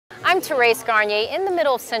I'm Charise Isis in the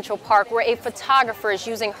middle of Central Park, where a photographer is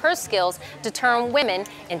using her skills to turn women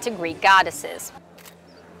into Greek goddesses.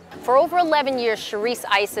 For over 11 years, Charise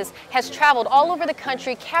Isis has traveled all over the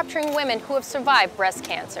country capturing women who have survived breast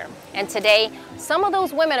cancer. And today, some of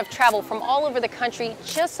those women have traveled from all over the country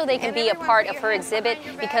just so they can be a part of her exhibit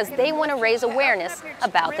because they want to raise awareness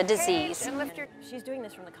about the disease. She's doing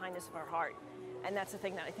this from the kindness of her heart, and that's the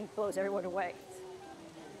thing that I think blows everyone away.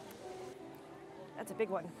 That's a big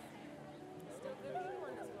one.